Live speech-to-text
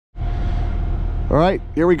All right,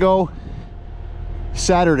 here we go.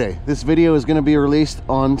 Saturday. This video is going to be released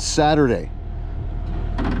on Saturday.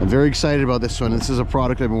 I'm very excited about this one. This is a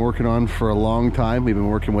product I've been working on for a long time. We've been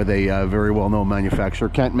working with a very well-known manufacturer.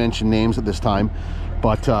 Can't mention names at this time,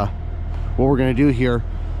 but what we're going to do here,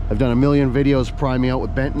 I've done a million videos priming out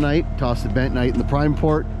with bentonite, toss the bentonite in the prime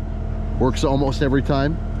port. Works almost every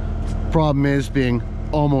time. Problem is being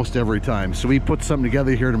almost every time. So we put something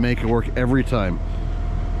together here to make it work every time.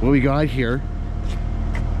 What we got here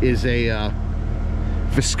is a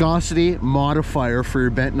viscosity modifier for your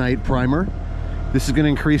bentonite primer. This is going to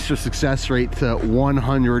increase your success rate to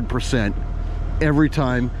 100% every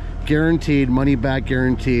time, guaranteed, money back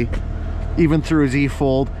guarantee, even through a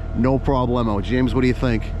Z-fold, no problemo. James, what do you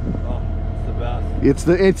think? Oh, it's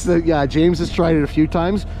the best. It's the yeah, James has tried it a few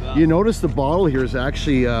times. You notice the bottle here is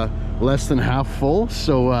actually less than half full,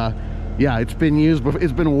 so yeah, it's been used, but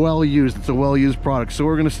it's been well used. It's a well used product. So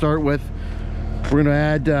we're going to start with, we're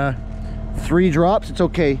going to add 3 drops. It's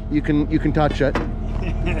okay, you can touch it.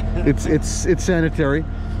 It's sanitary.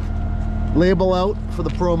 Label out for the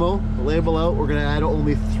promo. The label out, we're going to add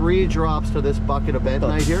only 3 drops to this bucket of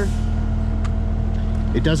bentonite here.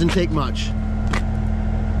 It doesn't take much.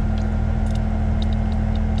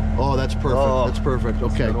 Oh, that's perfect. Oh, that's perfect.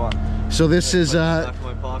 Okay. So this is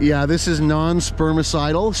yeah, this is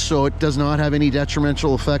non-spermicidal, so it does not have any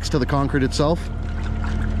detrimental effects to the concrete itself.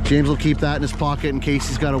 James will keep that in his pocket in case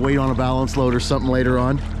he's got to wait on a balance load or something later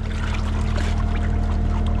on.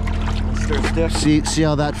 See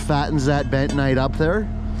how that fattens that bentonite up there,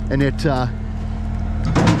 and it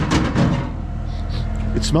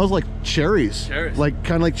smells like cherries. Like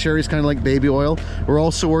kind of like cherries, kind of like baby oil. We're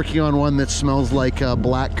also working on one that smells like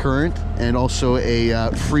black currant and also a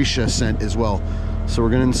freesia scent as well. So we're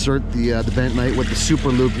going to insert the bentonite with the super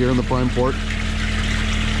lube here in the prime port.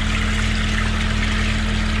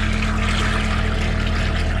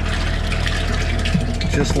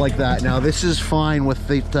 Just like that. Now this is fine with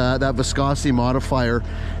that viscosity modifier.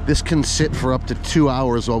 This can sit for up to 2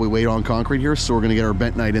 hours while we wait on concrete here. So we're going to get our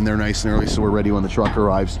bentonite in there nice and early so we're ready when the truck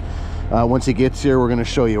arrives. Once it gets here, we're going to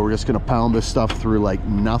show you. We're just going to pound this stuff through like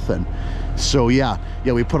nothing. So yeah,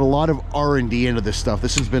 we put a lot of R&D into this stuff.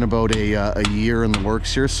 This has been about a year in the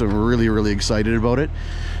works here, so we're really excited about it.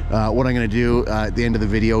 What I'm going to do at the end of the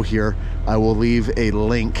video here, I will leave a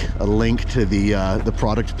link to the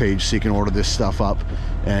product page so you can order this stuff up,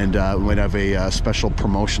 and we might have a special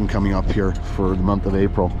promotion coming up here for the month of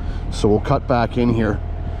April. So we'll cut back in here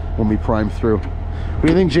when we prime through. What do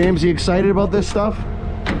you think, James? Are you excited about this stuff?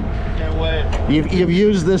 Can't wait. You've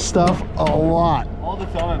used this stuff a lot. All the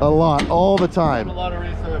time. A lot, all the time. A lot of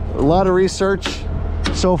research. A lot of research.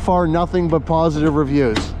 So far, nothing but positive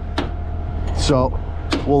reviews. So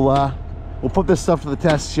we'll put this stuff to the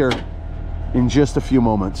test here in just a few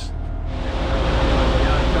moments.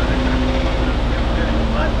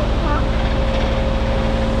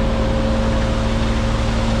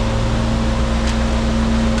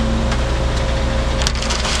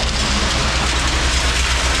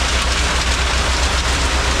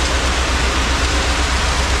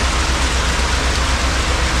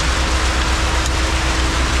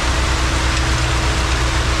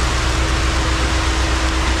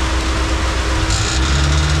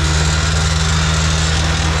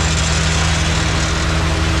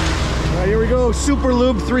 Super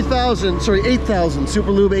Lube 3000, sorry, 8000,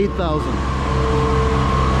 Super Lube 8000.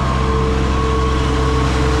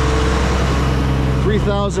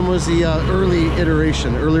 3000 was the early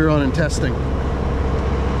iteration, earlier on in testing.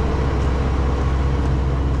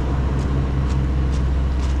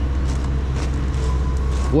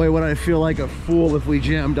 Boy, would I feel like a fool if we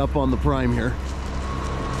jammed up on the prime here.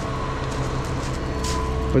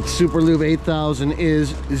 But Super Lube 8000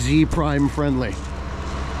 is Z prime friendly.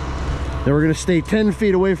 Then we're going to stay 10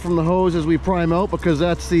 feet away from the hose as we prime out, because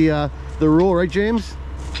that's the rule, right, James?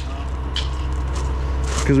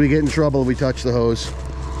 Because we get in trouble if we touch the hose.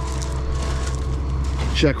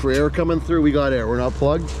 Check for air coming through. We got air. We're not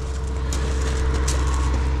plugged.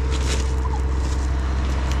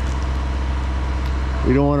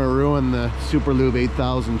 We don't want to ruin the Super Lube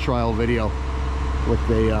 8000 trial video with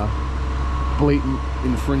a blatant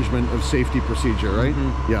infringement of safety procedure, right?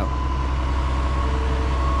 Mm-hmm. Yeah.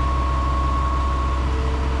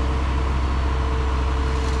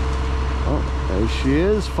 There she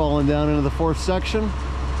is, falling down into the 4th section.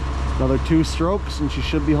 Another 2 strokes and she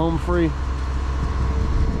should be home free.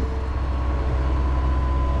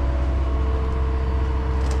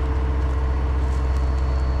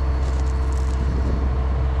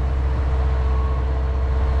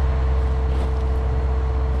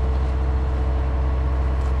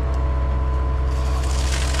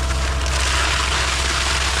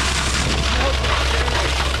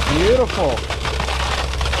 Beautiful.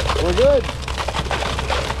 We're good.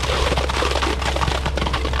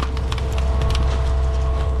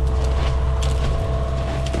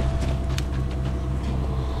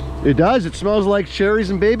 It does. It smells like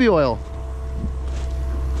cherries and baby oil.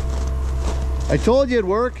 I told you it'd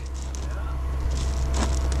work.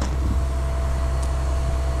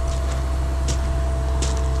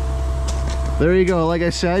 There you go. Like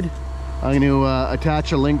I said, I'm going to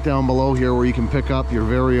attach a link down below here where you can pick up your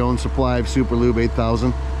very own supply of Super Lube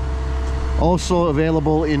 8000. Also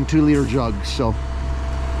available in 2-liter jugs. So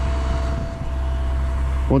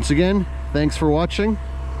once again, thanks for watching.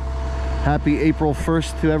 Happy April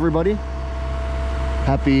 1st to everybody.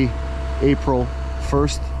 Happy April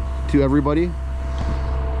 1st to everybody.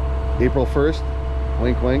 April 1st.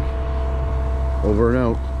 Wink, wink. Over and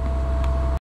out.